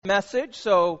Message,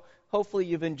 so hopefully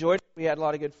you've enjoyed it. We had a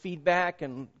lot of good feedback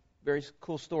and very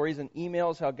cool stories and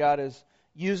emails how God is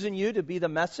using you to be the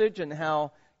message and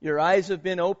how your eyes have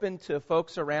been opened to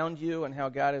folks around you and how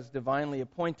God has divinely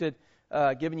appointed,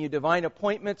 given you divine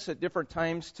appointments at different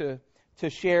times to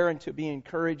share and to be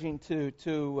encouraging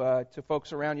to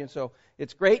folks around you. And so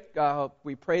it's great.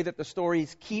 We pray that the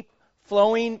stories keep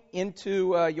flowing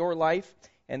into your life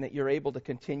and that you're able to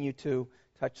continue to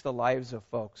touch the lives of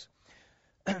folks.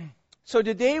 So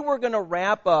today we're going to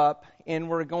wrap up and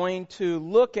we're going to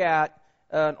look at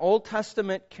an Old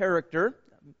Testament character,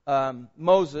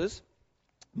 Moses.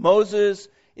 Moses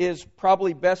is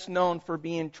probably best known for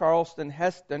being Charlton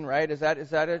Heston, right? Is that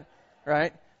it?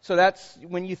 Right? So that's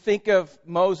when you think of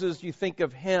Moses, you think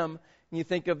of him, and you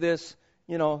think of this,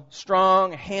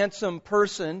 strong, handsome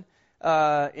person,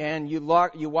 and you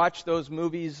watch those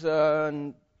movies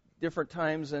different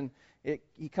times, and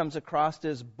he comes across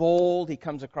as bold, he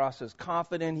comes across as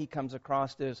confident, he comes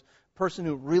across as a person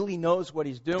who really knows what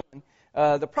he's doing.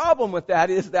 The problem with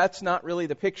that is that's not really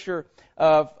the picture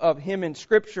of him in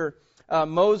Scripture.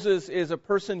 Moses is a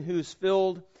person who's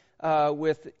filled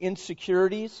with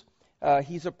insecurities.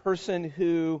 He's a person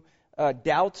who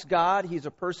doubts God. He's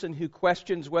a person who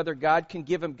questions whether God can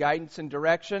give him guidance and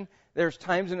direction. There's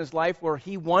times in his life where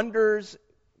he wonders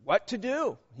what to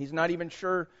do. He's not even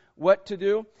sure what to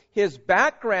do. His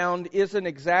background isn't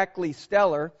exactly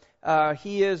stellar.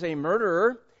 He is a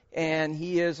murderer, and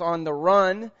he is on the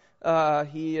run.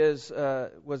 He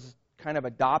was kind of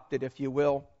adopted, if you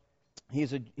will.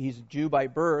 He's a Jew by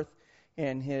birth,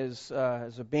 and is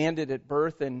abandoned at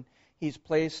birth, and he's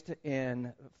placed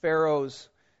in Pharaoh's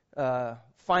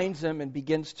finds him and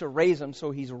begins to raise him.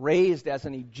 So he's raised as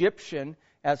an Egyptian,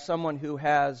 as someone who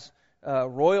has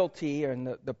royalty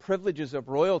and the privileges of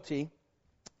royalty.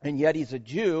 And yet he's a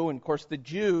Jew, and of course the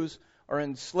Jews are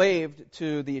enslaved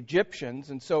to the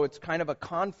Egyptians, and so it's kind of a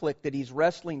conflict that he's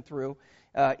wrestling through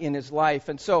in his life.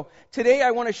 And so today I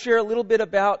want to share a little bit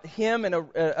about him and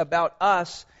about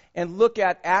us, and look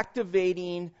at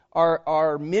activating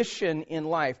our mission in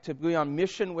life, to be on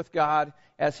mission with God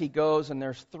as he goes. And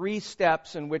there's 3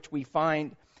 steps in which we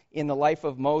find in the life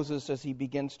of Moses as he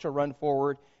begins to run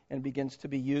forward and begins to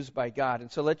be used by God.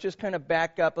 And so let's just kind of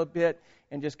back up a bit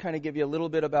and just kind of give you a little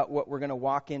bit about what we're going to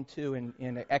walk into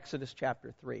in Exodus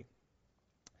chapter 3.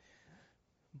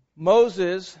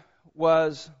 Moses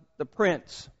was the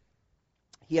prince.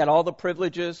 He had all the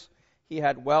privileges. He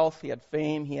had wealth. He had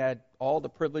fame. He had all the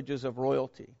privileges of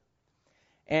royalty.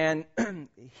 And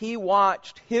he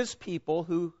watched his people,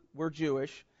 who were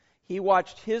Jewish, he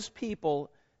watched his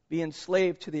people be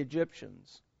enslaved to the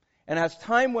Egyptians. And as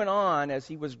time went on, as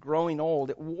he was growing old,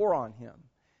 it wore on him.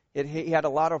 He had a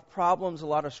lot of problems, a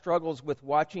lot of struggles with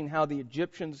watching how the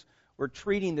Egyptians were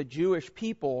treating the Jewish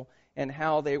people and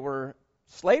how they were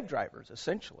slave drivers,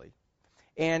 essentially.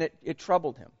 And it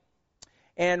troubled him.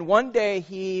 And one day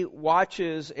he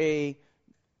watches a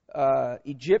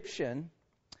Egyptian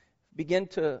begin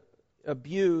to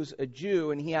abuse a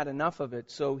Jew, and he had enough of it.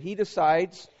 So he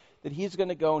decides that he's going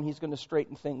to go and he's going to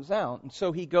straighten things out. And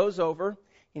so he goes over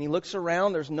and he looks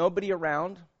around, there's nobody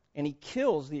around, and he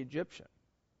kills the Egyptian.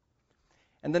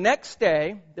 And the next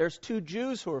day, there's 2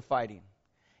 Jews who are fighting.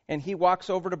 And he walks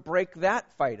over to break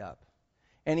that fight up.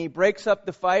 And he breaks up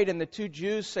the fight, and the 2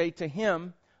 Jews say to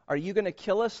him, "Are you going to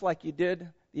kill us like you did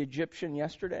the Egyptian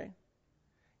yesterday?"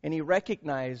 And he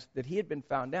recognized that he had been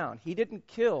found out. He didn't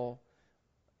kill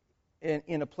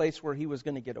in a place where he was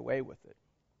going to get away with it.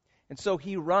 And so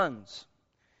he runs.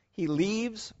 He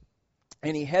leaves,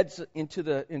 and he heads into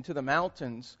the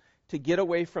mountains to get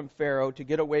away from Pharaoh, to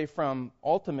get away from,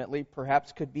 ultimately,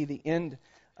 perhaps could be the end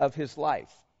of his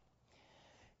life.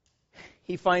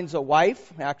 He finds a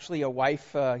wife,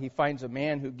 he finds a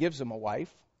man who gives him a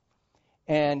wife,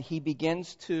 and he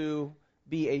begins to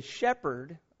be a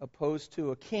shepherd opposed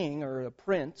to a king or a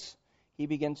prince. He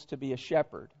begins to be a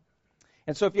shepherd.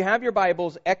 And so if you have your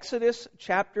Bibles, Exodus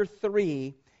chapter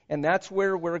 3, and that's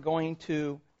where we're going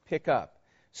to pick up.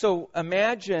 So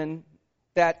imagine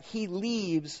that he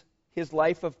leaves his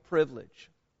life of privilege.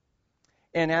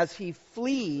 And as he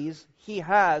flees, he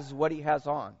has what he has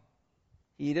on.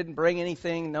 He didn't bring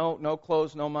anything, no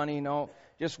clothes, no money,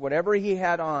 just whatever he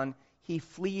had on, he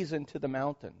flees into the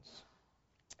mountains.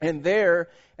 And there,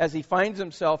 as he finds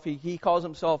himself, he calls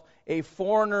himself a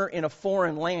foreigner in a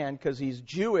foreign land because he's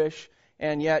Jewish,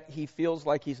 and yet he feels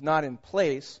like he's not in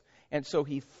place. And so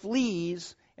he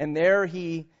flees, and there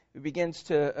he begins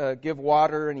to give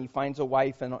water, and he finds a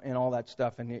wife and all that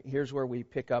stuff. And here's where we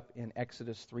pick up in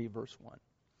Exodus 3, verse 1.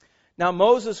 Now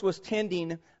Moses was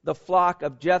tending the flock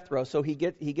of Jethro, so he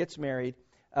gets married,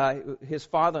 his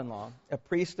father-in-law, a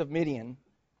priest of Midian.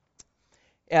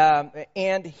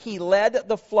 And he led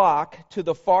the flock to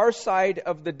the far side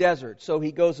of the desert. So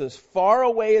he goes as far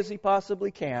away as he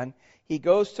possibly can. He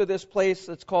goes to this place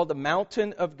that's called the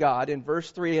mountain of God. In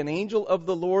verse 3, an angel of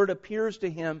the Lord appears to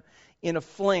him in a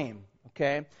flame.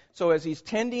 Okay? So as he's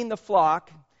tending the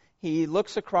flock, he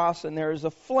looks across and there's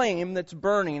a flame that's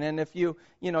burning. And if you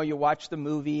watch the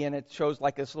movie and it shows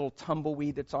like this little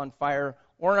tumbleweed that's on fire,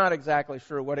 we're not exactly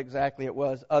sure what exactly it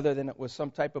was, other than it was some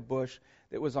type of bush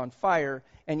that was on fire.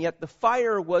 And yet the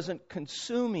fire wasn't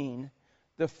consuming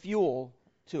the fuel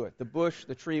to it. The bush,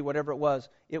 the tree, whatever it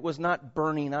was not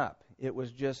burning up. It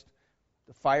was just,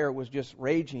 the fire was just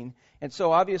raging. And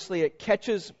so obviously it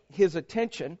catches his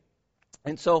attention.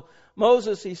 And so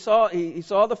Moses, he saw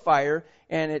the fire,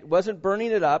 and it wasn't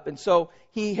burning it up, and so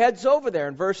he heads over there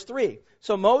in verse 3.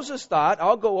 So Moses thought,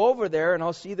 I'll go over there and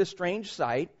I'll see the strange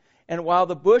sight. And while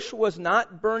the bush was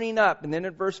not burning up, and then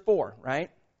in verse 4, right?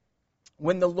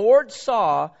 When the Lord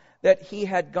saw that he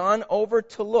had gone over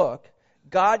to look,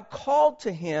 God called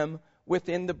to him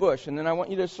within the bush. And then I want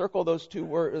you to circle those two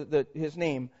words, his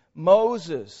name,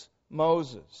 Moses,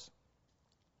 Moses.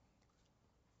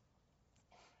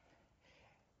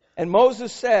 And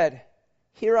Moses said,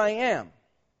 here I am.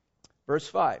 Verse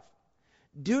 5.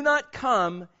 Do not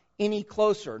come any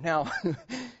closer. Now,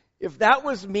 if that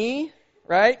was me,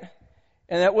 right,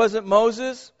 and that wasn't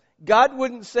Moses, God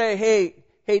wouldn't say,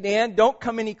 hey, Dan, don't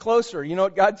come any closer. You know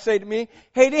what God'd say to me?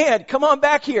 Hey, Dan, come on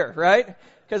back here, right?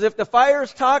 Because if the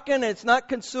fire's talking and it's not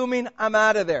consuming, I'm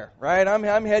out of there, right?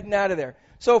 I'm heading out of there.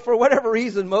 So for whatever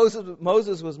reason,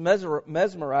 Moses was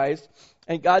mesmerized,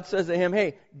 and God says to him,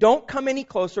 hey, don't come any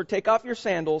closer, take off your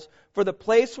sandals, for the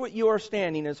place where you are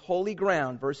standing is holy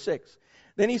ground. Verse 6.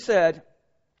 Then he said,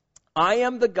 I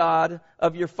am the God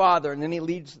of your father. And then he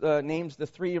names the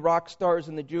three rock stars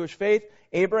in the Jewish faith,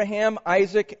 Abraham,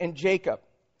 Isaac, and Jacob.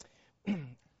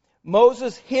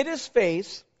 Moses hid his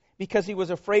face because he was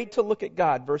afraid to look at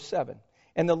God. Verse 7.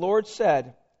 And the Lord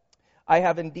said, I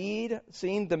have indeed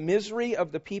seen the misery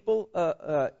of the people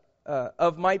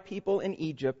of my people in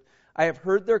Egypt. I have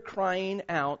heard their crying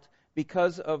out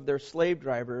because of their slave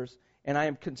drivers, and I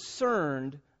am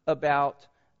concerned about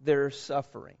their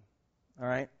suffering. All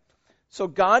right? So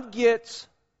God gets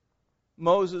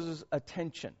Moses'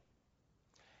 attention.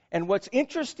 And what's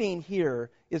interesting here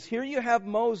is here you have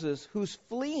Moses who's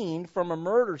fleeing from a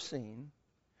murder scene,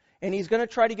 and he's going to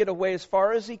try to get away as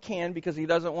far as he can because he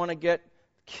doesn't want to get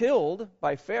killed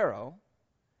by Pharaoh.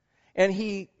 And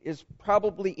he is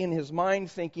probably in his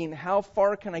mind thinking, how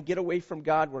far can I get away from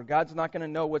God where God's not going to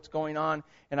know what's going on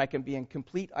and I can be in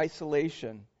complete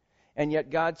isolation? And yet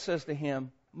God says to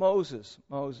him, Moses,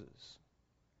 Moses.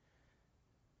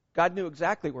 God knew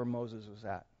exactly where Moses was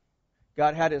at.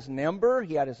 God had his number,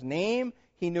 he had his name,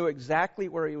 he knew exactly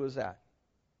where he was at.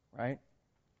 Right?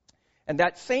 And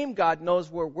that same God knows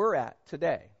where we're at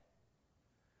today.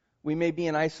 We may be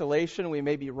in isolation, we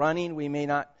may be running, we may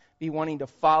not be wanting to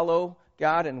follow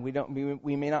God, and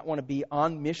we may not want to be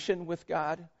on mission with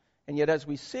God. And yet as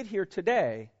we sit here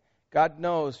today, God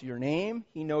knows your name,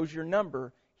 he knows your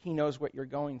number, he knows what you're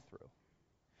going through.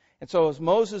 And so as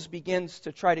Moses begins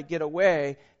to try to get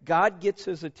away, God gets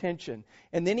his attention.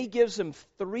 And then he gives him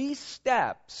 3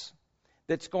 steps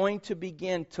that's going to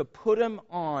begin to put him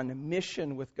on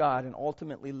mission with God and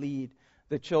ultimately lead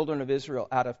the children of Israel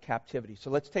out of captivity. So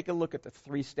let's take a look at the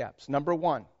 3 steps. Number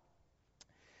 1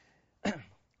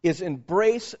 is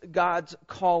embrace God's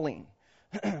calling.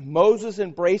 Moses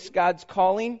embraced God's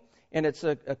calling, and it's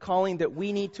a calling that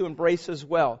we need to embrace as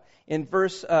well. In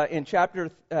chapter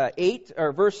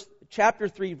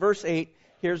 3, verse 8,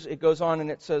 it goes on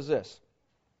and it says this.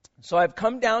 So I've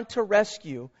come down to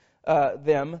rescue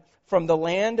them from the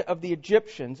land of the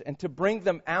Egyptians and to bring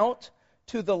them out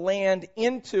to the land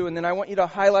into, and then I want you to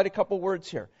highlight a couple words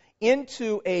here,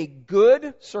 into a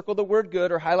good, circle the word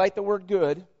good or highlight the word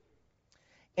good,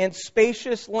 and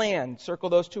spacious land, circle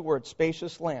those 2 words,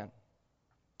 spacious land.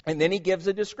 And then he gives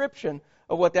a description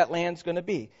of what that land's going to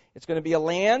be. It's going to be a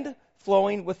land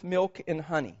flowing with milk and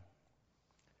honey.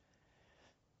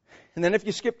 And then if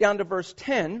you skip down to verse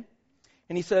 10,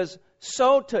 and he says,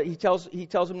 he tells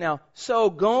him now, so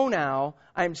go now,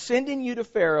 I'm sending you to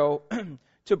Pharaoh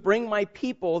to bring my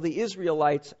people, the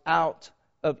Israelites, out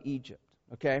of Egypt.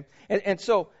 Okay? And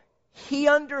so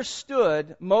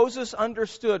Moses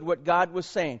understood what God was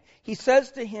saying. He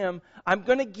says to him, I'm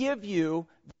going to give you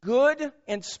good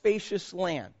and spacious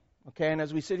land. Okay? And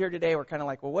as we sit here today, we're kind of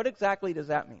like, well, what exactly does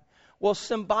that mean? Well,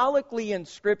 symbolically in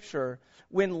Scripture,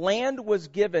 when land was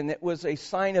given, it was a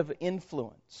sign of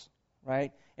influence,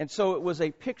 right? And so it was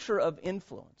a picture of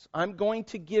influence. I'm going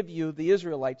to give you, the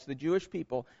Israelites, the Jewish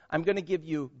people, I'm going to give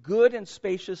you good and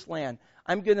spacious land.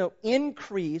 I'm going to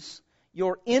increase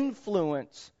your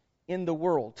influence in the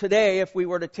world. Today, if we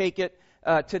were to take it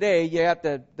today, you have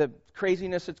the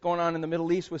craziness that's going on in the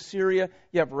Middle East with Syria.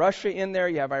 You have Russia in there.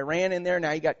 You have Iran in there.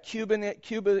 Now you got Cuba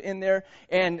in there.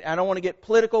 And I don't want to get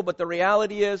political, but the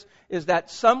reality is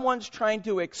that someone's trying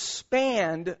to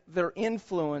expand their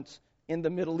influence in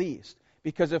the Middle East.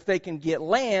 Because if they can get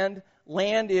land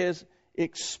is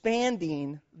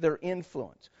expanding their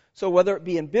influence. So whether it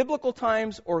be in biblical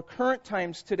times or current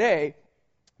times today,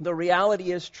 the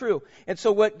reality is true. And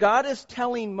so what God is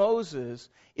telling Moses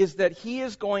is that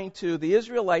the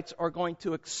Israelites are going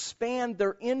to expand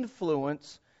their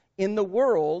influence in the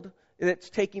world that's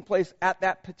taking place at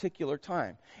that particular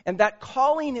time. And that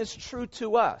calling is true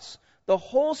to us. The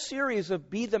whole series of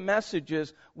Be the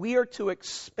Messages, we are to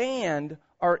expand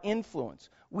our influence.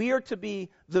 We are to be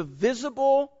the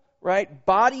visible,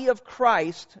 body of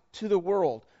Christ to the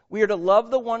world. We are to love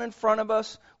the one in front of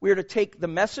us. We are to take the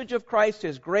message of Christ,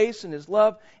 His grace and His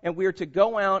love, and we are to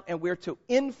go out and we are to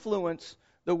influence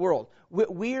the world.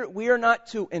 We are not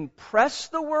to impress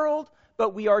the world,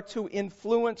 but we are to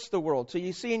influence the world. So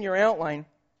you see in your outline,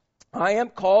 I am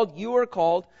called, you are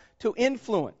called to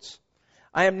influence.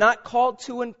 I am not called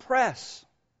to impress.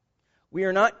 We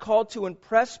are not called to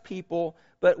impress people,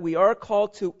 but we are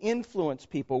called to influence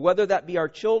people, whether that be our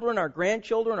children, our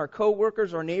grandchildren, our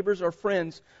co-workers, our neighbors, our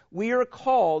friends. We are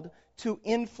called to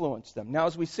influence them. Now,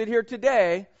 as we sit here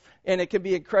today, and it can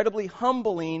be incredibly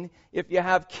humbling if you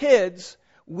have kids,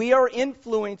 we are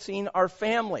influencing our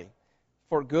family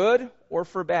for good or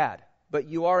for bad, but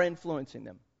you are influencing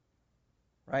them,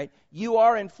 right? You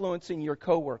are influencing your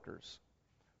co-workers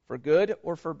for good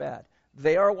or for bad.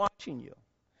 They are watching you.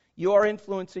 You are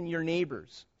influencing your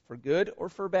neighbors. For good or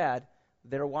for bad,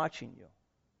 they're watching you.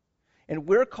 And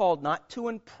we're called not to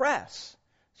impress.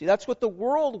 See, that's what the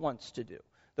world wants to do.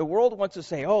 The world wants to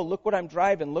say, oh, look what I'm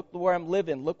driving, look where I'm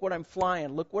living, look what I'm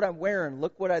flying, look what I'm wearing,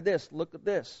 look what I this, look at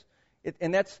this.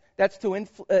 And that's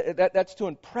to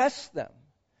impress them.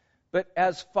 But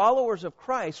as followers of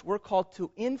Christ, we're called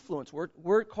to influence.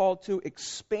 We're called to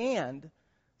expand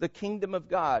the kingdom of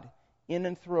God in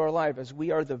and through our life as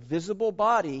we are the visible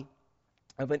body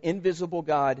of an invisible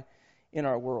God in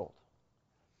our world.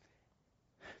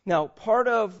 Now, part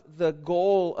of the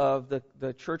goal of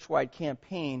the church-wide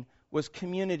campaign was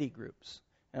community groups.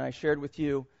 And I shared with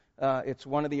you, it's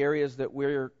one of the areas that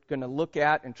we're going to look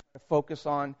at and try to focus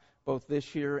on both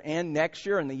this year and next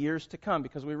year and the years to come,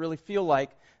 because we really feel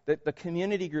like that the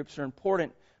community groups are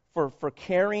important for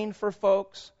caring for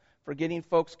folks, for getting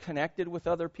folks connected with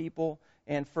other people,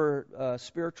 and for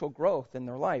spiritual growth in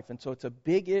their life. And so it's a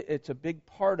big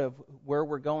part of where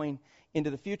we're going into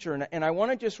the future. And I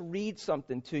want to just read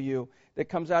something to you that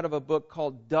comes out of a book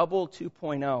called Double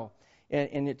 2.0,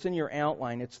 and it's in your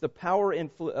outline. It's the power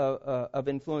of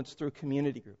influence through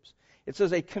community groups. It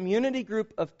says a community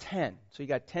group of 10. So you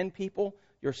got 10 people,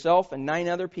 yourself, and 9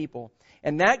 other people.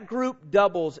 And that group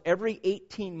doubles every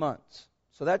 18 months.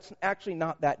 So that's actually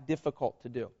not that difficult to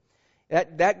do.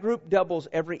 That group doubles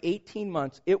every 18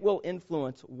 months. It will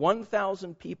influence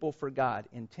 1,000 people for God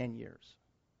in 10 years.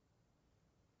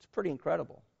 It's pretty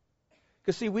incredible.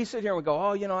 Because see, we sit here and we go,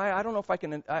 oh, I don't know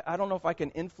if I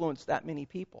can influence that many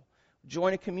people.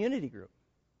 Join a community group.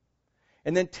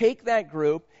 And then take that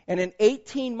group, and in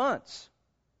 18 months,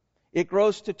 it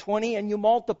grows to 20, and you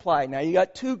multiply. Now you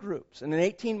got 2 groups. And in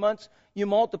 18 months, you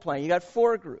multiply. You got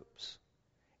 4 groups.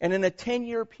 And in a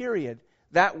 10-year period,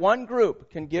 that one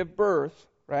group can give birth,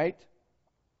 right,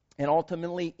 and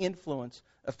ultimately influence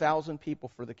 1,000 people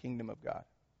for the kingdom of God.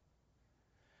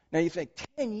 Now you think,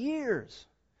 10 years?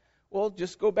 Well,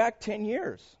 just go back 10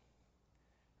 years,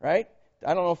 right?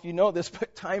 I don't know if you know this,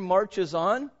 but time marches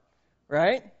on,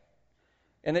 right?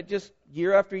 And it just,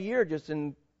 year after year,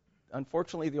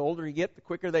 unfortunately, the older you get, the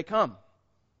quicker they come.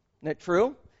 Isn't that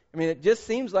true? I mean, it just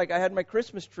seems like I had my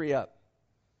Christmas tree up.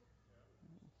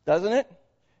 Doesn't it?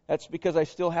 That's because I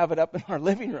still have it up in our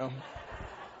living room.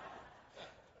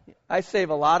 I save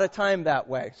a lot of time that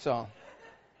way, so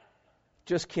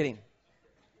just kidding.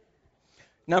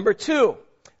 Number 2,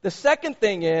 the second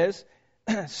thing is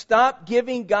stop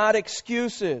giving God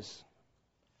excuses.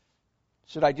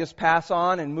 Should I just pass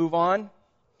on and move on?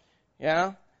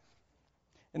 Yeah?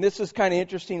 And this is kind of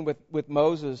interesting with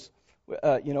Moses.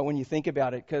 when you think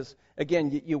about it. Because,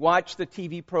 again, you watch the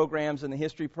TV programs and the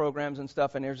history programs and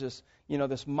stuff, and there's this,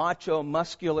 this macho,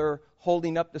 muscular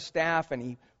holding up the staff, and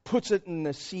he puts it in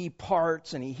the sea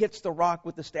parts, and he hits the rock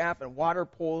with the staff, and water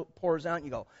pours out, and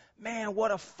you go, man,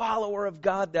 what a follower of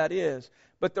God that is.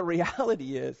 But the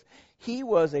reality is, he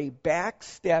was a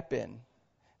backstepping,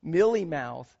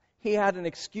 mealy-mouth. He had an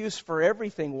excuse for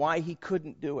everything why he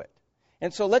couldn't do it.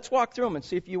 And so let's walk through them and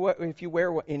see if you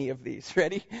wear any of these.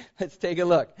 Ready? Let's take a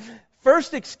look.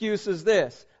 First excuse is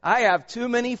this: I have too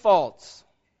many faults.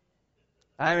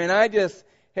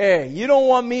 Hey, you don't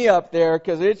want me up there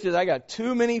because I got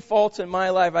too many faults in my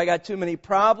life. I got too many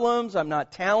problems. I'm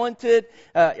not talented.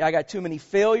 I got too many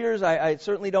failures I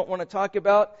certainly don't want to talk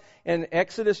about. In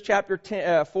Exodus chapter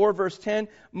 4, verse 10,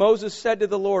 Moses said to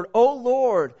the Lord, "O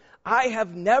Lord, I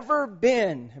have never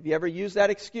been." Have you ever used that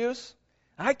excuse?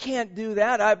 I can't do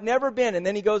that. I've never been. And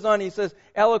then he goes on, he says,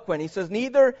 eloquent. He says,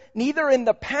 neither in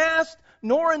the past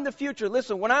nor in the future.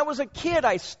 Listen, when I was a kid,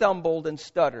 I stumbled and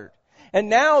stuttered. And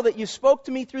now that you spoke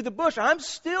to me through the bush, I'm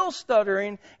still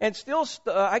stuttering and still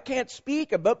I can't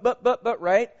speak. But,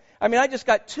 right? I just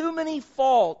got too many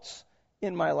faults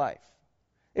in my life.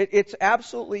 It's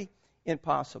absolutely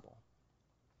impossible.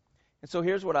 And so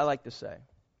here's what I like to say.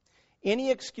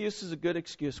 Any excuse is a good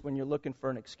excuse when you're looking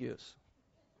for an excuse.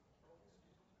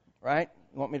 Right?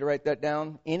 You want me to write that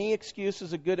down? Any excuse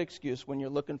is a good excuse when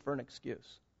you're looking for an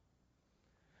excuse.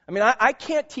 I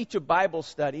can't teach a Bible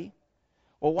study.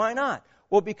 Well, why not?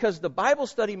 Well, because the Bible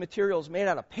study material is made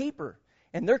out of paper,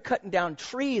 and they're cutting down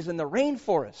trees in the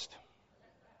rainforest.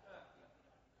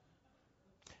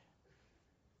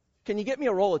 Can you get me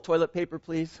a roll of toilet paper,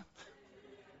 please?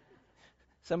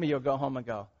 Some of you will go home and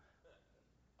go,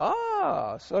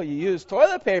 "Oh, so you use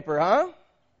toilet paper, huh?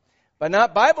 But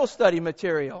not Bible study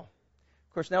material."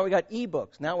 Of course, now we got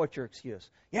e-books. Now what's your excuse?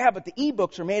 Yeah, but the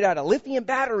e-books are made out of lithium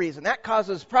batteries, and that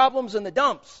causes problems in the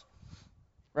dumps.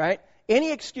 Right?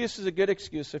 Any excuse is a good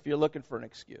excuse if you're looking for an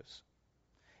excuse.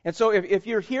 And so if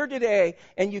you're here today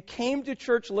and you came to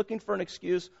church looking for an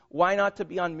excuse, why not to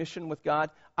be on mission with God?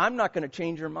 I'm not going to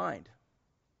change your mind.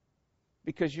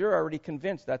 Because you're already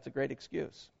convinced that's a great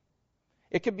excuse.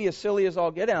 It could be as silly as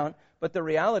all get out, but the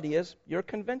reality is you're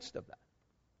convinced of that.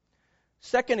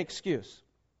 Second excuse.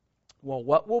 Well,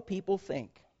 what will people think?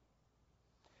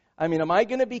 Am I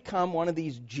going to become one of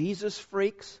these Jesus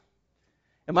freaks?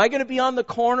 Am I going to be on the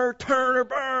corner, turn or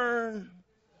burn?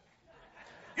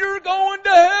 You're going to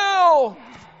hell.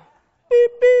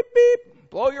 Beep, beep, beep.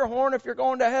 Blow your horn if you're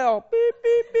going to hell. Beep,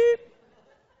 beep, beep.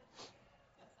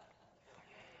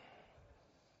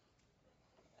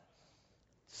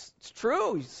 It's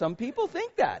true. Some people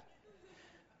think that.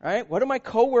 Right? What are my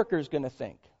coworkers going to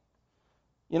think?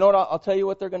 You know what? I'll tell you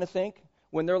what they're going to think.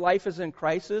 When their life is in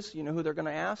crisis, you know who they're going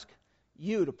to ask?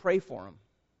 You to pray for them.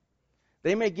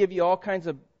 They may give you all kinds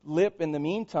of lip in the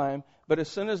meantime, but as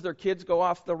soon as their kids go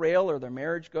off the rail or their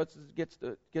marriage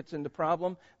gets into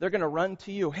problem, they're going to run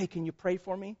to you. Hey, can you pray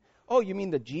for me? Oh, you mean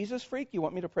the Jesus freak? You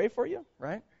want me to pray for you?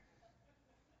 Right?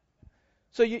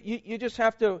 So you just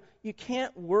have to, you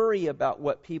can't worry about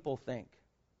what people think.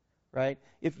 Right?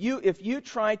 If you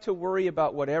try to worry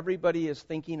about what everybody is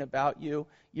thinking about you,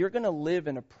 you're going to live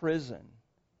in a prison.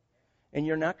 And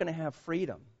you're not going to have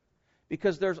freedom.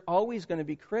 Because there's always going to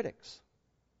be critics.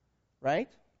 Right?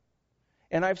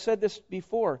 And I've said this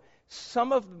before.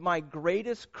 Some of my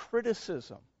greatest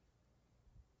criticism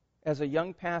as a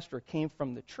young pastor came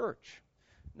from the church.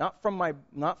 Not from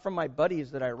my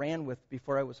buddies that I ran with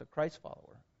before I was a Christ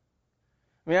follower.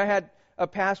 I had a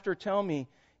pastor tell me,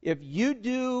 if you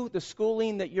do the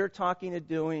schooling that you're talking of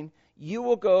doing, you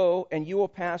will go and you will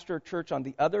pastor a church on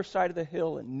the other side of the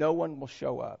hill and no one will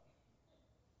show up.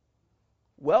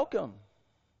 Welcome.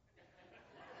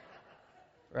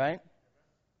 Right?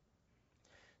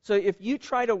 So if you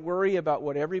try to worry about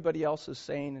what everybody else is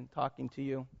saying and talking to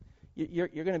you, you're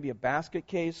going to be a basket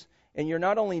case, and you're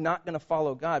not only not going to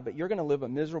follow God, but you're going to live a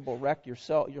miserable wreck your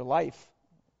life.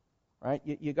 Right?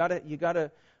 You got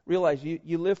to realize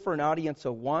you live for an audience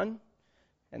of one,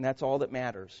 and that's all that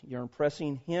matters. You're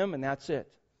impressing Him, and that's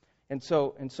it. And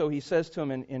so he says to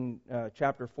him in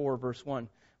chapter 4, verse 1,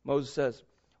 Moses says,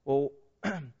 well,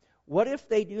 what if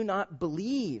they do not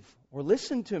believe or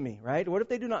listen to me, right? What if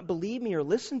they do not believe me or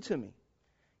listen to me?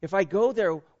 If I go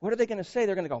there, what are they going to say?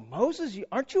 They're going to go, Moses,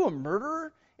 aren't you a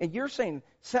murderer? And you're saying,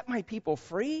 set my people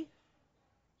free?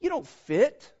 You don't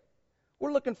fit.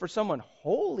 We're looking for someone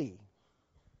holy.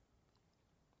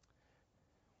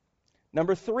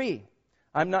 Number 3,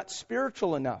 I'm not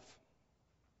spiritual enough.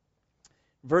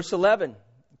 Verse 11,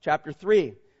 chapter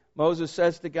 3, Moses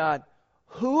says to God,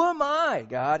 Who am I,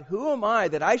 God? Who am I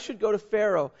that I should go to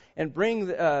Pharaoh and bring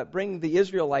the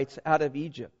Israelites out of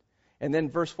Egypt? And then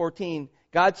verse 14,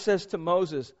 God says to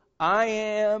Moses, I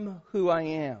am who I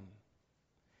am.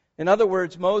 In other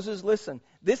words, Moses, listen,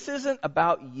 this isn't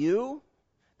about you.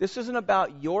 This isn't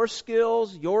about your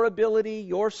skills, your ability,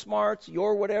 your smarts,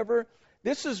 your whatever.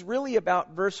 This is really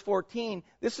about verse 14.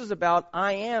 This is about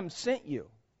I am sent you.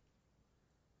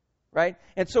 Right?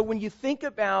 And so when you think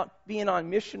about being on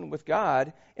mission with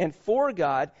God and for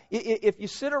God, if you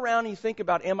sit around and you think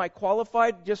about, am I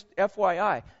qualified? Just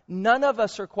FYI, none of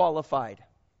us are qualified.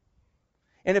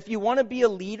 And if you want to be a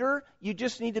leader, you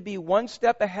just need to be one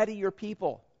step ahead of your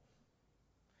people.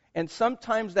 And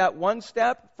sometimes that one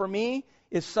step, for me,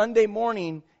 is Sunday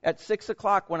morning at 6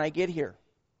 o'clock when I get here.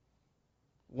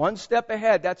 One step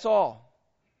ahead, that's all.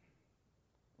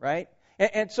 Right?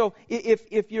 And so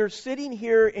if you're sitting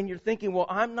here and you're thinking, well,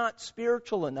 I'm not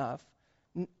spiritual enough,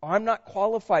 I'm not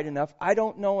qualified enough, I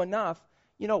don't know enough,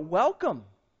 welcome.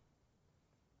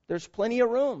 There's plenty of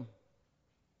room.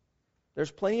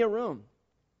 There's plenty of room.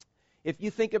 If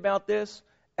you think about this,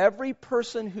 every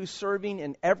person who's serving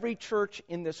in every church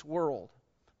in this world,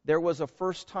 there was a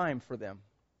first time for them,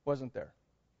 wasn't there?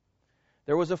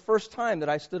 There was a first time that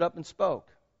I stood up and spoke.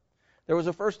 There was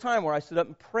a first time where I stood up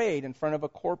and prayed in front of a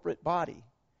corporate body.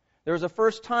 There was a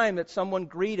first time that someone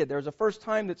greeted. There was a first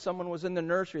time that someone was in the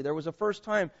nursery. There was a first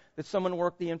time that someone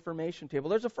worked the information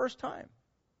table. There's a first time.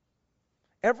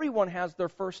 Everyone has their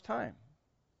first time.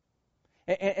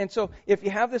 And so if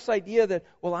you have this idea that,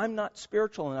 well, I'm not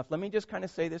spiritual enough, let me just kind of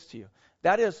say this to you.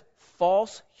 That is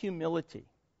false humility.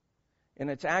 And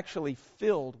it's actually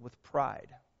filled with pride.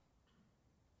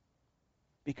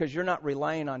 Because you're not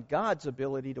relying on God's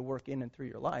ability to work in and through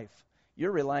your life.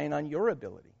 You're relying on your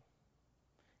ability.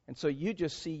 And so you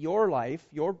just see your life,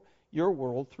 your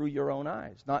world through your own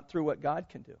eyes, not through what God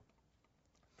can do.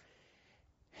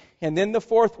 And then the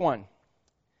fourth one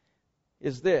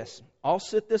is this. I'll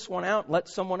sit this one out and let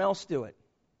someone else do it.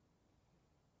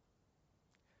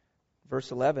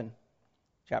 Verse 11,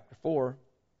 chapter 4.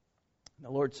 The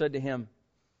Lord said to him,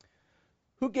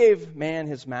 who gave man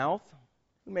his mouth?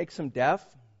 Who makes him deaf?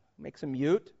 Who makes him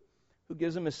mute? Who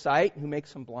gives him his sight? Who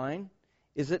makes him blind?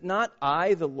 Is it not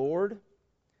I, the Lord?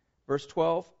 Verse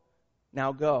 12,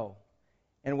 now go.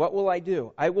 And what will I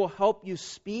do? I will help you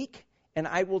speak, and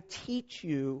I will teach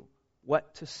you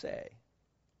what to say.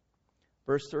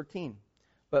 Verse 13,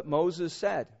 but Moses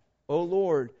said, O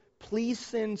Lord, please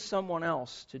send someone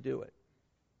else to do it.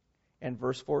 And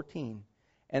verse 14,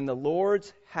 and the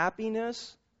Lord's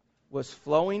happiness was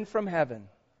flowing from heaven.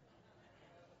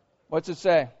 What's it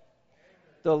say?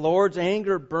 The Lord's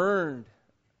anger burned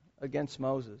against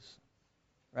Moses.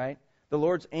 Right? The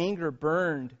Lord's anger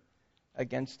burned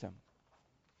against him.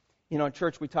 In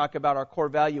church we talk about our core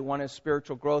value. One is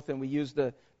spiritual growth, and we use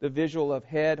the visual of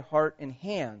head, heart, and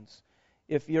hands.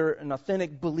 If you're an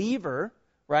authentic believer,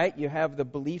 right, you have the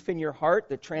belief in your heart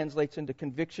that translates into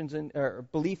convictions, or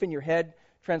belief in your head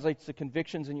translates to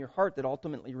convictions in your heart that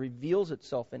ultimately reveals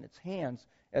itself in its hands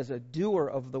as a doer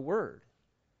of the word.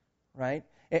 Right?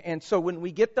 And so when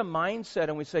we get the mindset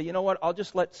and we say, you know what, I'll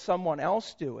just let someone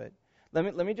else do it,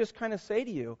 let me just kind of say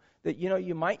to you that,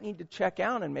 you might need to check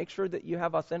out and make sure that you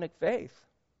have authentic faith.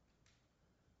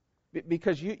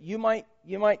 Because you might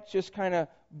just kind of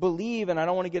believe, and I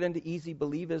don't want to get into easy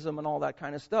believism and all that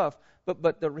kind of stuff,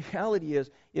 but the reality is,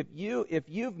 if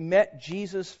you've met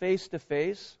Jesus face to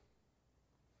face,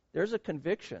 there's a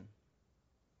conviction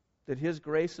that His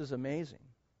grace is amazing.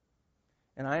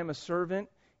 And I am a servant,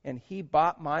 and He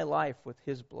bought my life with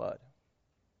His blood.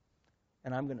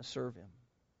 And I'm going to serve Him.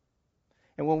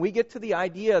 And when we get to the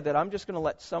idea that I'm just going to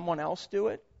let someone else do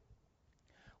it,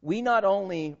 we not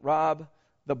only rob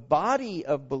the body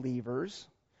of believers,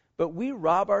 but we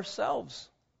rob ourselves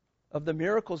of the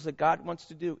miracles that God wants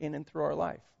to do in and through our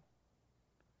life.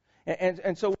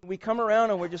 And so when we come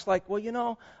around and we're just like,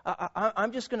 well,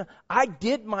 I'm just going to, I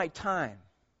did my time.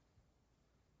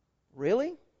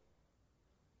 Really?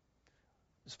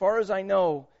 As far as I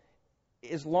know,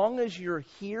 as long as you're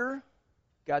here,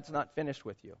 God's not finished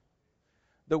with you.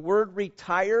 The word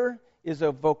retire is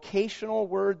a vocational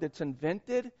word that's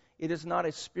invented. It is not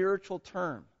a spiritual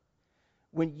term.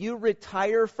 When you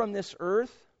retire from this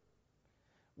earth,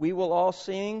 we will all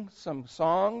sing some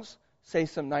songs, say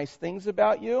some nice things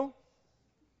about you,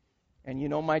 and you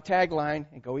know my tagline,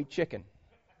 and go eat chicken.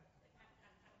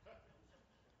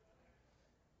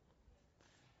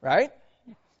 Right?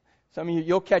 Some of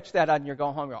you'll catch that on your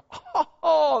go home and go,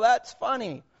 oh, that's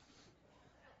funny.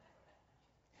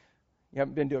 You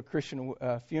haven't been to a Christian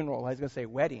funeral. I was going to say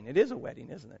wedding. It is a wedding,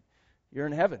 isn't it? You're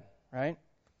in heaven, right?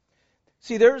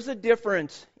 See, there's a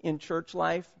difference in church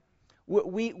life.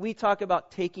 We talk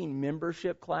about taking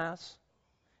membership class,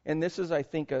 and this is, I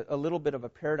think, a little bit of a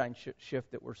paradigm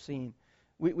shift that we're seeing.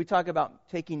 We talk about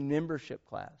taking membership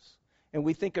class, and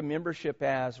we think of membership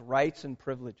as rights and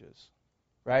privileges,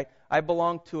 right? I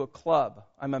belong to a club.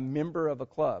 I'm a member of a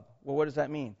club. Well, what does that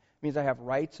mean? It means I have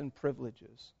rights and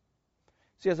privileges.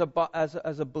 See, as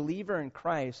a believer in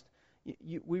Christ,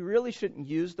 we really shouldn't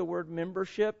use the word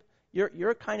membership.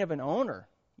 You're kind of an owner.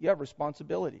 You have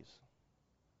responsibilities.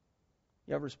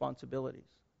 You have responsibilities.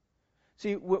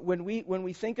 See, when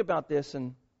we think about this,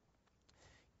 and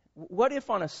what if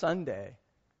on a Sunday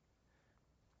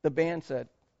the band said,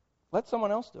 "Let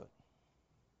someone else do it"?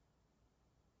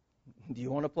 Do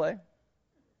you want to play?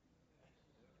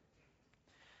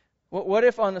 What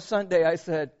if on a Sunday I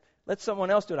said, "Let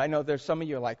someone else do it"? I know there's some of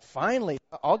you are like, "Finally,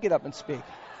 I'll get up and speak.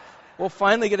 We'll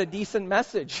finally get a decent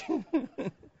message."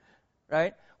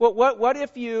 Right? Well, what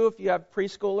if you have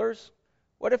preschoolers,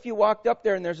 what if you walked up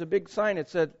there and there's a big sign that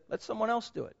said, "Let someone else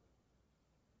do it"?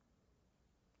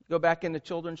 Go back into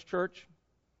children's church.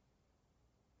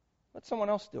 Let someone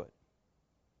else do it.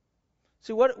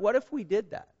 See, what if we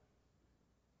did that?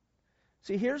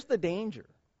 See, here's the danger.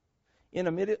 In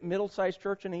a middle-sized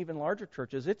church and even larger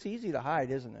churches, it's easy to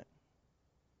hide, isn't it?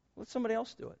 Let somebody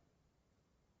else do it.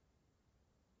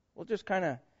 We'll just kind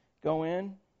of go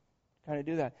in, kind of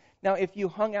do that. Now, if you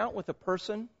hung out with a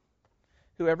person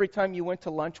who every time you went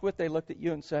to lunch with, they looked at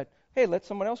you and said, "Hey, let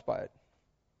someone else buy it."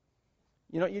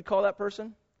 You know what you'd call that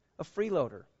person? A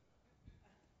freeloader.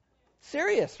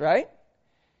 Serious, right?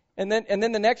 And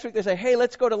then the next week they say, "Hey,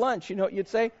 let's go to lunch." You know what you'd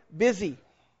say? "Busy.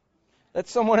 Let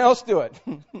someone else do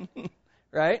it."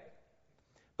 Right?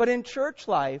 But in church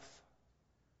life,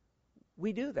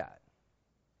 we do that.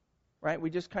 Right?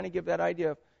 We just kind of give that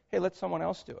idea of, "Hey, let someone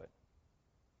else do it."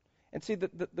 And see,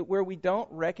 where we don't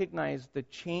recognize the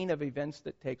chain of events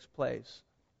that takes place,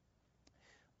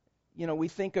 we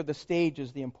think of the stage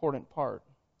as the important part.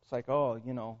 It's like,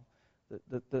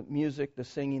 the music, the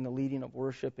singing, the leading of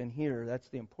worship in here, that's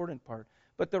the important part.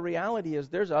 But the reality is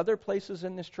there's other places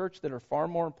in this church that are far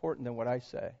more important than what I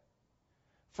say.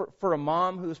 For a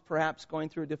mom who's perhaps going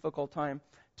through a difficult time,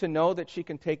 to know that she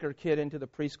can take her kid into the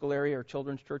preschool area or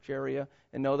children's church area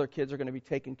and know their kids are going to be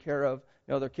taken care of,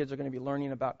 know their kids are going to be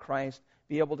learning about Christ,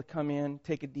 be able to come in,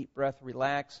 take a deep breath,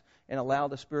 relax, and allow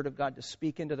the Spirit of God to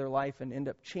speak into their life and end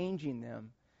up changing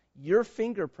them. Your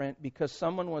fingerprint, because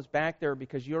someone was back there,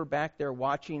 because you're back there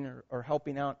watching or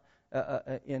helping out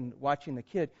in watching the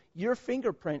kid, your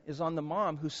fingerprint is on the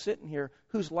mom who's sitting here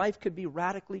whose life could be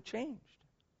radically changed.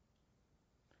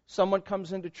 Someone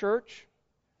comes into church,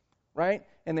 right,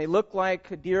 and they look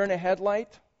like a deer in a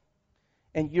headlight,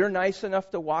 and you're nice enough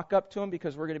to walk up to them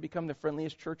because we're going to become the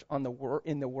friendliest church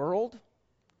in the world,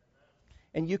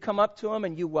 and you come up to them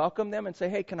and you welcome them and say,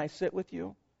 "Hey, can I sit with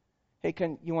you? Hey,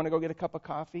 you want to go get a cup of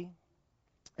coffee?"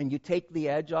 And you take the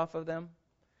edge off of them,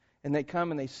 and they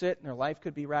come and they sit, and their life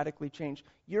could be radically changed.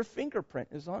 Your fingerprint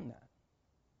is on that.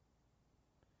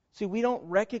 See, we don't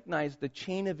recognize the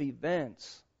chain of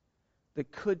events that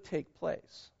could take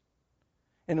place.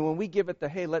 And when we give it the,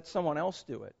 "Hey, let someone else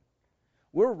do it,"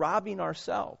 we're robbing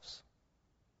ourselves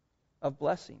of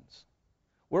blessings.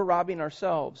 We're robbing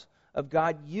ourselves of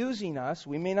God using us.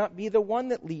 We may not be the one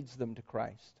that leads them to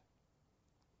Christ,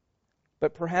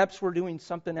 but perhaps we're doing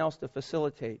something else to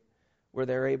facilitate where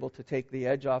they're able to take the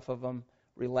edge off of them,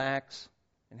 relax,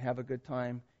 and have a good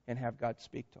time, and have God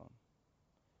speak to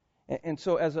them. And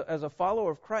so as a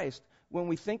follower of Christ, when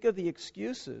we think of the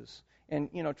excuses, and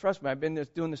trust me, I've been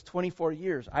doing this 24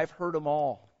 years, I've heard them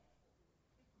all.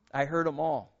 I heard them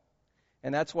all.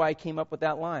 And that's why I came up with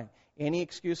that line. Any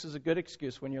excuse is a good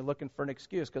excuse when you're looking for an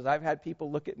excuse, because I've had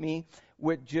people look at me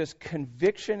with just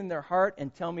conviction in their heart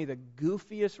and tell me the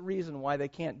goofiest reason why they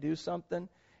can't do something,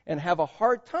 and have a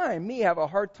hard time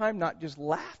not just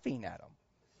laughing at them.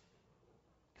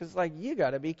 Because you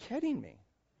got to be kidding me.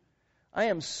 I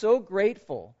am so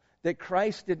grateful that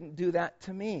Christ didn't do that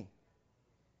to me.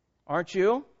 Aren't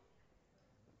you?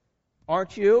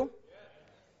 Aren't you?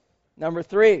 Number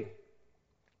 3.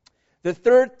 The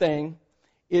third thing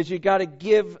is you got to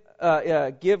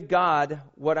give God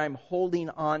what I'm holding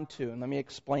on to. And let me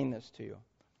explain this to you.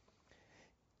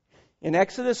 In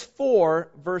Exodus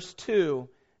 4, verse 2,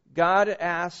 God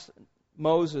asks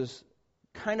Moses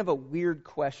kind of a weird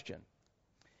question.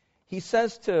 He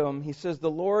says to him,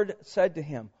 "The Lord said to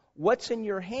him, 'What's in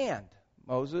your hand,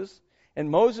 Moses?' And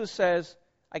Moses says,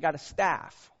 'I got a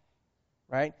staff,'"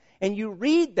 right? And you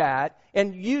read that,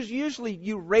 and usually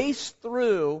you race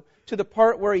through to the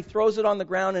part where he throws it on the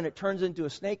ground and it turns into a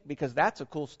snake, because that's a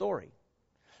cool story.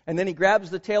 And then he grabs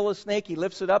the tail of the snake, he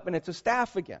lifts it up, and it's a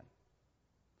staff again.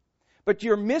 But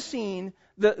you're missing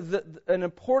an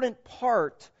important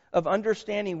part of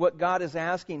understanding what God is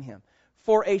asking him.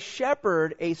 For a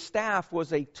shepherd, a staff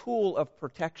was a tool of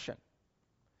protection.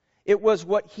 It was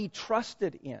what he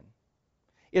trusted in.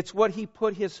 It's what he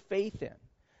put his faith in.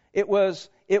 It was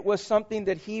something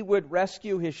that he would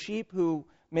rescue his sheep who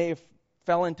may have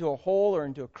fell into a hole or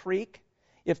into a creek.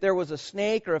 If there was a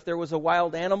snake or if there was a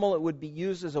wild animal, it would be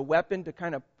used as a weapon to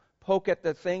kind of poke at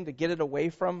the thing to get it away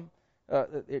from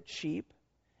its sheep.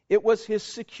 It was his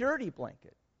security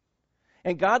blanket.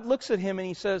 And God looks at him and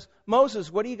he says,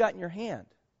 Moses, what do you got in your hand?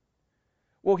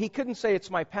 Well, he couldn't say,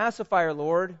 it's my pacifier,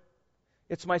 Lord.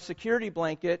 It's my security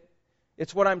blanket.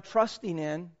 It's what I'm trusting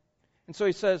in. And so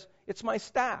he says, it's my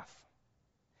staff.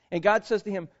 And God says to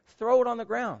him, throw it on the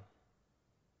ground.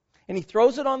 And he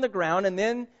throws it on the ground, and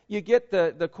then you get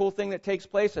the cool thing that takes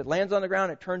place. It lands on the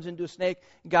ground, it turns into a snake.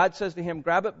 God says to him,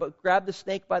 grab it, but grab the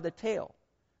snake by the tail.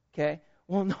 Okay?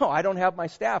 Well, no, I don't have my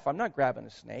staff. I'm not grabbing a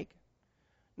snake.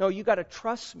 No, you got to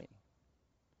trust me.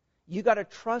 You got to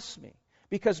trust me.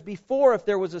 Because before, if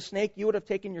there was a snake, you would have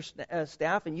taken your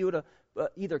staff and you would have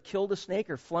either killed a snake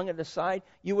or flung it aside.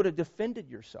 You would have defended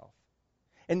yourself.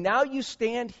 And now you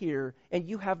stand here and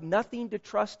you have nothing to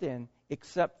trust in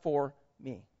except for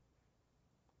me.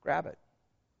 Grab it.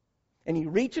 And he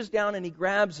reaches down and he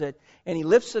grabs it and he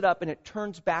lifts it up and it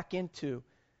turns back into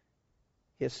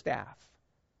his staff.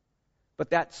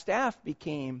 But that staff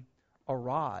became a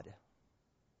rod.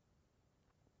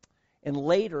 And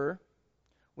later,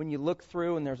 when you look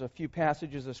through, and there's a few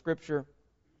passages of Scripture,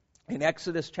 in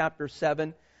Exodus chapter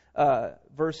 7,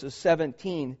 verses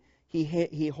 17,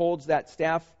 he holds that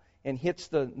staff and hits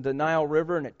the Nile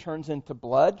River and it turns into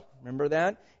blood. Remember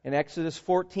that? In Exodus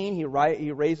 14, he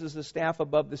raises the staff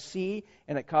above the sea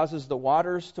and it causes the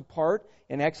waters to part.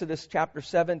 In Exodus chapter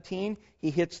 17,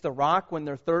 he hits the rock when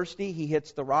they're thirsty. He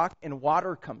hits the rock and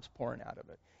water comes pouring out of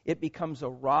it. It becomes a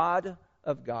rod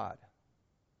of God.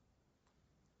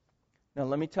 Now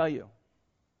let me tell you,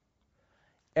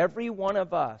 every one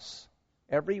of us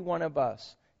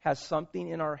has something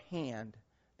in our hand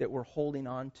that we're holding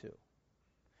on to.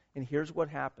 And here's what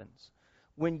happens.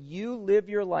 When you live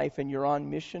your life and you're on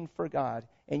mission for God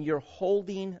and you're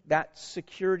holding that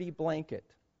security blanket,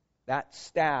 that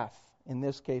staff, in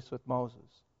this case with Moses,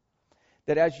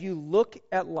 that as you look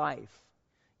at life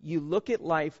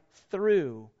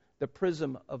through the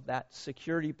prism of that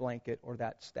security blanket or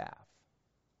that staff.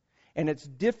 And it's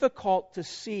difficult to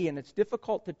see and it's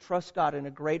difficult to trust God in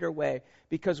a greater way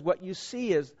because what you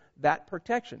see is that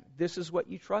protection. This is what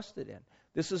you trusted in.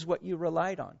 This is what you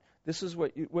relied on. This is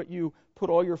what you put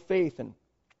all your faith and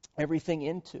everything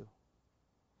into.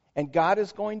 And God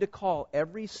is going to call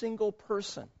every single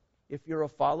person, if you're a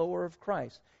follower of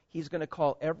Christ, He's going to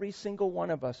call every single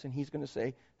one of us and He's going to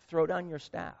say, throw down your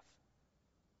staff.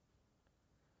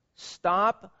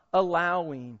 Stop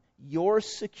allowing your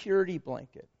security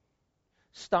blanket.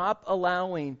 Stop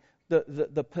allowing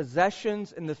the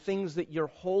possessions and the things that you're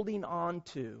holding on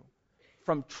to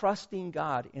from trusting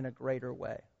God in a greater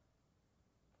way.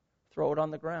 Throw it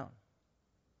on the ground.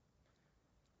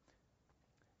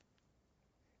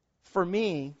 For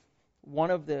me,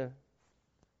 one of the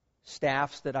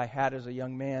staffs that I had as a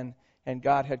young man, and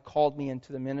God had called me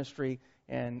into the ministry,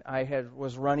 and I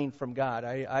was running from God.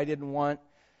 I didn't want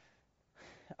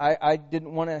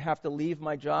to have to leave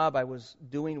my job. I was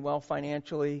doing well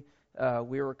financially.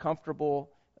 We were comfortable.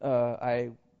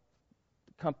 The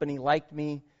company liked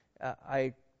me.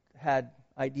 I had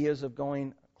ideas of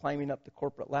climbing up the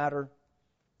corporate ladder,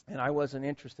 and I wasn't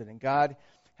interested. And God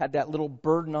had that little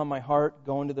burden on my heart,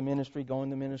 going to the ministry.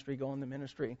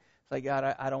 It's like,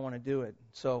 God, I don't want to do it.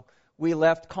 So we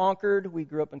left Concord. We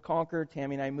grew up in Concord.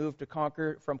 Tammy and I moved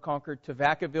from Concord to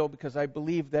Vacaville because I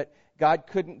believed that God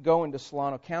couldn't go into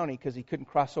Solano County because He couldn't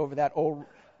cross over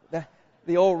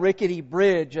the old rickety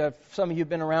bridge. Some of you have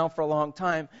been around for a long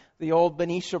time, the old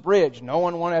Benicia Bridge. No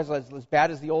one wanted as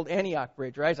bad as the old Antioch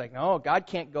Bridge, right? It's like, no, God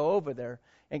can't go over there.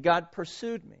 And God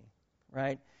pursued me,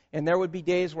 right? And there would be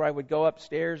days where I would go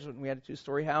upstairs, and we had a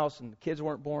 2-story house, and the kids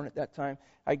weren't born at that time.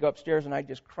 I'd go upstairs, and I'd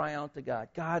just cry out to God,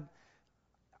 God,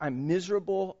 I'm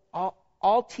miserable.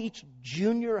 I'll teach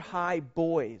junior high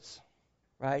boys,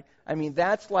 right? I mean,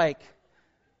 that's like,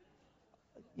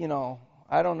 I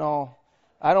don't know.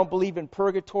 I don't believe in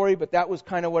purgatory, but that was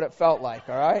kind of what it felt like,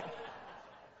 all right?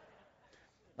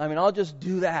 I mean, I'll just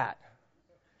do that.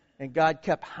 And God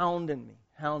kept hounding me.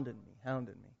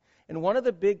 And one of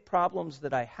the big problems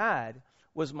that I had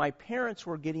was my parents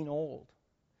were getting old,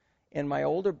 and my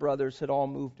older brothers had all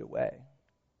moved away.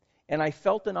 And I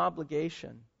felt an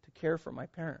obligation to care for my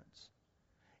parents.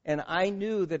 And I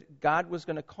knew that God was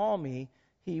going to call me.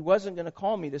 He wasn't going to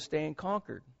call me to stay in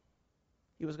Concord.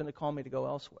 He was going to call me to go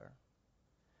elsewhere.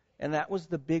 And that was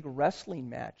the big wrestling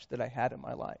match that I had in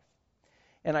my life.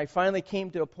 And I finally came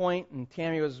to a point, and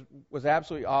Tammy was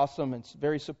absolutely awesome and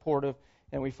very supportive.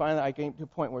 And I came to a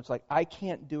point where it's like, I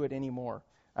can't do it anymore.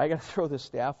 I got to throw the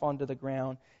staff onto the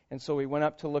ground. And so we went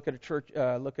up to look at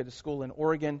a school in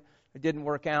Oregon. It didn't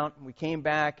work out. We came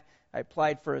back. I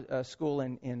applied for a school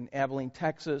in Abilene,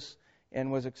 Texas,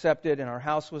 and was accepted. And our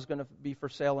house was going to be for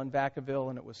sale in Vacaville,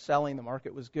 and it was selling. The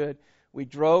market was good. We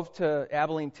drove to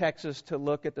Abilene, Texas to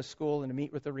look at the school and to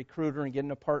meet with the recruiter and get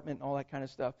an apartment and all that kind of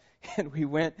stuff. And we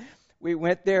went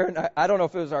there, and I don't know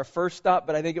if it was our first stop,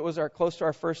 but I think it was close to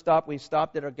our first stop. We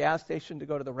stopped at a gas station to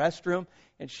go to the restroom,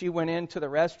 and she went into the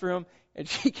restroom, and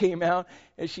she came out,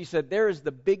 and she said, "There is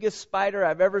the biggest spider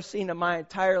I've ever seen in my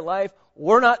entire life.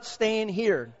 We're not staying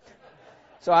here."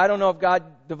 So I don't know if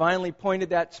God divinely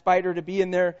pointed that spider to be in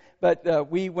there, but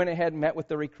we went ahead and met with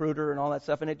the recruiter and all that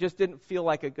stuff, and it just didn't feel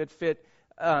like a good fit.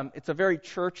 It's a very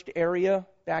churched area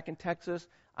back in Texas.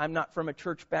 I'm not from a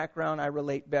church background. I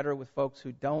relate better with folks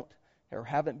who don't or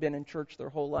haven't been in church their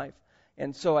whole life.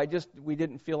 And so we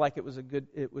didn't feel like it was a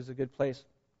good place.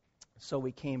 So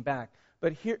we came back.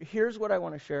 But here's what I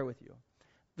want to share with you.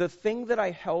 The thing that I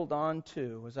held on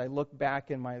to as I look back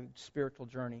in my spiritual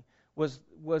journey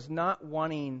was not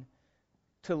wanting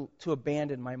to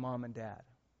abandon my mom and dad.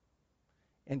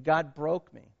 And God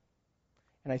broke me.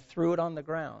 And I threw it on the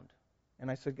ground. And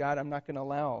I said, God, I'm not going to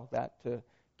allow that to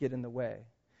get in the way.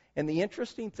 And the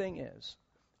interesting thing is,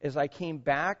 as I came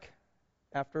back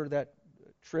after that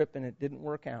trip and it didn't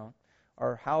work out,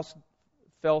 our house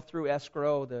fell through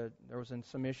escrow. There was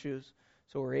some issues.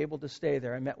 So we were able to stay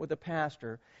there. I met with the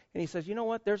pastor. And he says, you know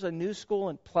what? There's a new school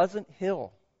in Pleasant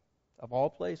Hill, of all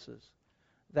places,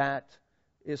 that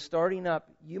is starting up.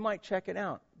 You might check it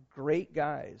out. Great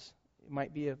guys. It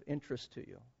might be of interest to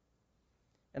you.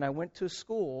 And I went to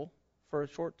school for a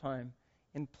short time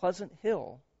in Pleasant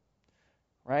Hill,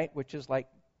 right, which is like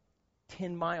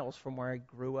 10 miles from where I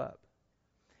grew up.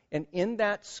 And in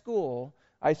that school,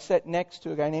 I sat next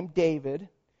to a guy named David.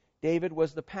 David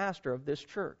was the pastor of this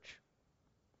church.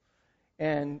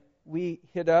 And we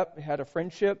hit up, had a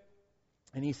friendship,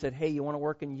 and he said, hey, you want to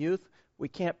work in youth? We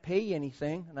can't pay you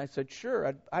anything. And I said,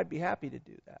 sure, I'd be happy to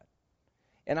do that.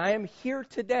 And I am here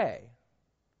today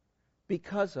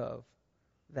because of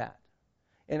that.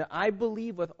 And I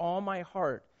believe with all my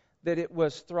heart that it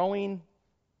was throwing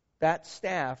that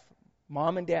staff,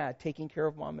 mom and dad, taking care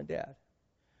of mom and dad,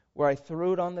 where I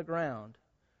threw it on the ground,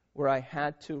 where I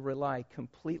had to rely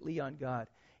completely on God.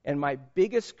 And my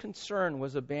biggest concern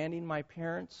was abandoning my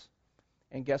parents.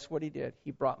 And guess what he did?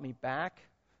 He brought me back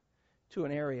to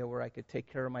an area where I could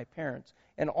take care of my parents.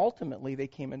 And ultimately, they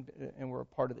came in and were a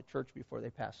part of the church before they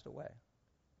passed away.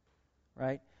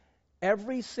 Right?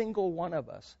 Every single one of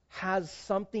us has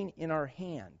something in our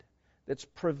hand that's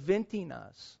preventing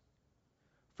us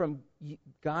from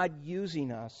God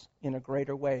using us in a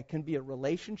greater way. It can be a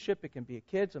relationship. It can be a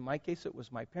kids. In my case, it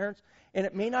was my parents. And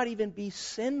it may not even be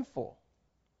sinful.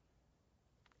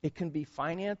 It can be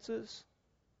finances.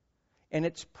 And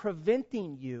it's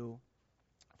preventing you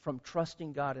from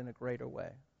trusting God in a greater way.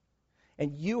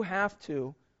 And you have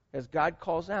to, as God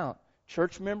calls out,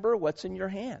 church member, what's in your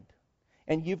hand?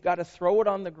 And you've got to throw it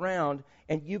on the ground,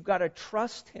 and you've got to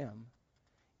trust Him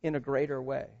in a greater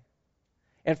way.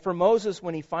 And for Moses,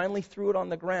 when he finally threw it on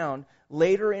the ground,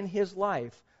 later in his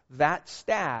life, that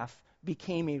staff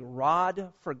became a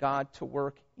rod for God to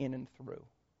work in and through.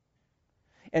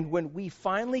 And when we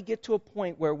finally get to a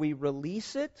point where we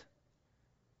release it,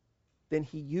 then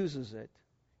He uses it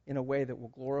in a way that will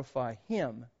glorify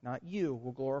Him, not you,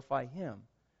 will glorify Him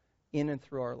in and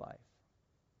through our life.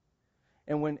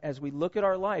 And as we look at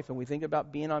our life and we think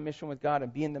about being on mission with God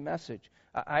and being the message,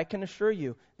 I can assure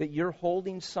you that you're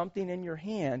holding something in your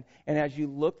hand, and as you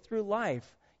look through life,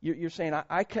 you're saying,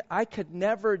 I could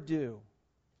never do.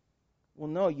 Well,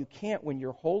 no, you can't when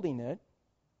you're holding it,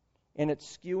 and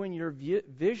it's skewing your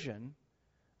vision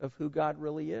of who God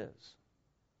really is.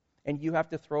 And you have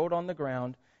to throw it on the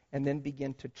ground and then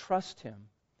begin to trust Him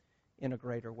in a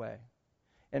greater way.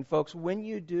 And folks, when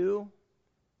you do,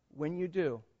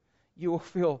 you will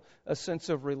feel a sense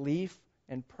of relief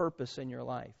and purpose in your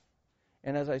life.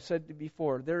 And as I said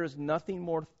before, there is nothing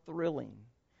more thrilling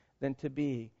than to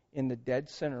be in the dead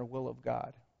center will of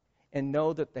God and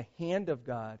know that the hand of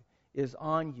God is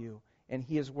on you and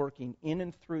He is working in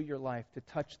and through your life to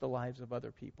touch the lives of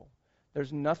other people.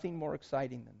 There's nothing more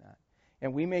exciting than that.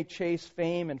 And we may chase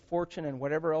fame and fortune and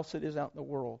whatever else it is out in the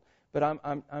world, but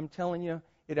I'm telling you,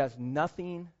 it has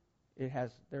nothing.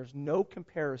 There's no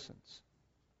comparisons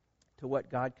to what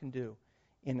God can do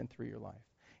in and through your life.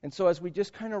 And so as we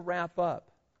just kind of wrap up,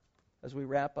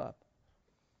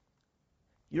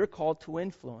 you're called to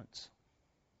influence.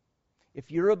 If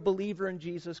you're a believer in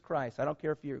Jesus Christ, I don't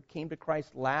care if you came to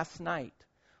Christ last night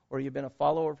or you've been a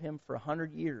follower of Him for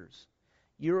 100 years,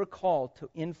 you're called to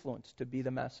influence, to be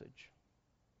the message.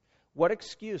 What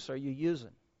excuse are you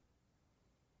using?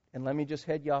 And let me just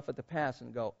head you off at the pass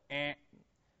and go,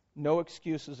 No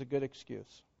excuse is a good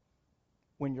excuse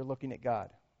when you're looking at God.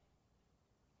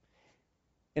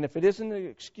 And if it isn't an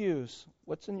excuse,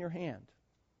 what's in your hand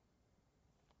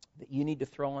that you need to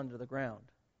throw onto the ground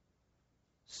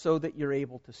so that you're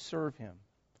able to serve Him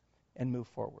and move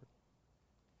forward?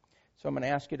 So I'm going to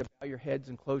ask you to bow your heads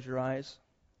and close your eyes.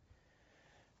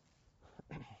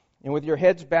 And with your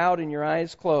heads bowed and your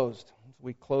eyes closed, as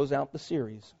we close out the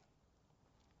series,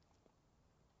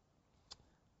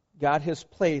 God has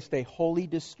placed a holy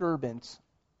disturbance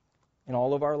in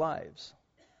all of our lives.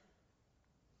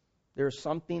 There's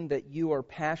something that you are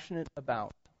passionate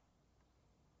about.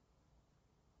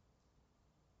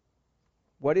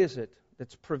 What is it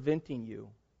that's preventing you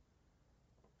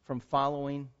from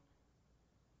following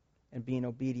and being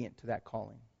obedient to that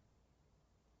calling?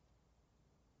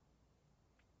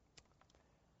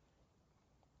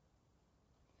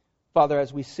 Father,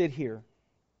 as we sit here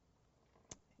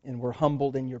and we're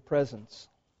humbled in your presence,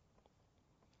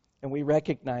 and we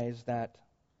recognize that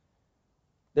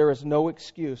there is no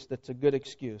excuse that's a good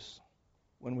excuse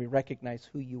when we recognize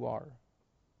who you are.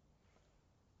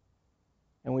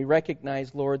 And we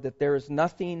recognize, Lord, that there is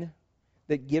nothing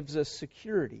that gives us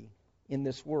security in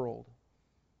this world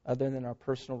other than our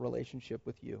personal relationship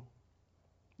with you.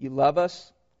 You love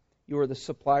us. You are the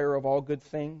supplier of all good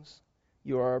things.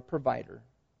 You are our provider.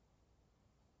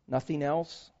 Nothing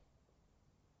else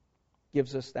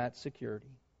gives us that security.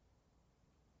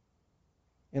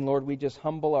 And Lord, we just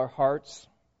humble our hearts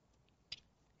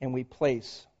and we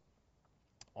place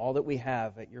all that we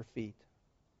have at your feet.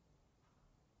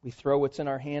 We throw what's in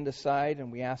our hand aside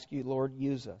and we ask you, Lord,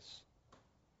 use us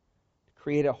to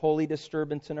create a holy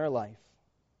disturbance in our life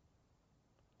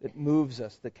that moves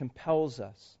us, that compels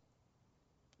us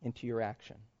into your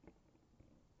action.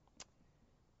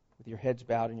 With your heads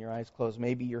bowed and your eyes closed,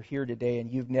 maybe you're here today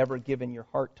and you've never given your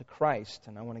heart to Christ,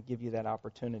 and I want to give you that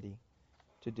opportunity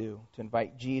to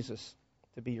invite Jesus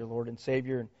to be your Lord and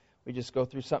Savior. And we just go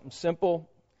through something simple.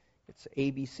 It's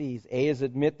ABCs. A is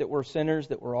admit that we're sinners,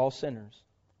 that we're all sinners.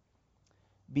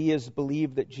 B is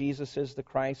believe that Jesus is the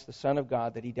Christ, the Son of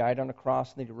God, that He died on a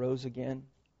cross and that He rose again.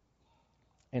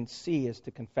 And C is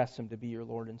to confess Him to be your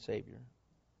Lord and Savior.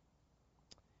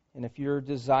 And if your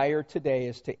desire today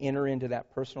is to enter into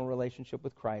that personal relationship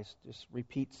with Christ, just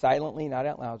repeat silently, not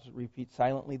out loud, just repeat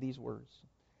silently these words.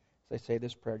 As I say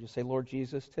this prayer, just say, Lord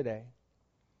Jesus, today,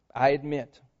 I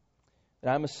admit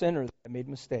that I'm a sinner, that I made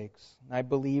mistakes. And I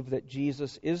believe that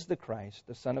Jesus is the Christ,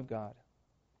 the Son of God,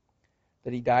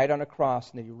 that He died on a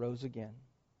cross and that He rose again.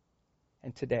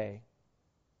 And today,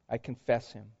 I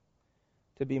confess Him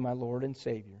to be my Lord and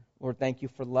Savior. Lord, thank you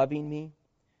for loving me.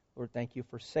 Lord, thank you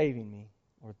for saving me.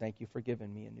 Lord, thank you for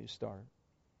giving me a new start.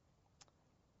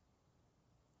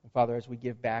 And Father, as we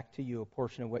give back to you a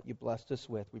portion of what you blessed us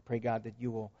with, we pray, God, that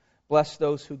you will bless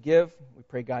those who give. We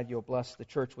pray, God, you'll bless the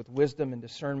church with wisdom and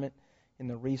discernment in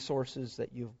the resources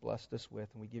that you've blessed us with.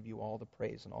 And we give you all the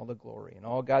praise and all the glory. And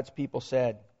all God's people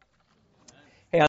said,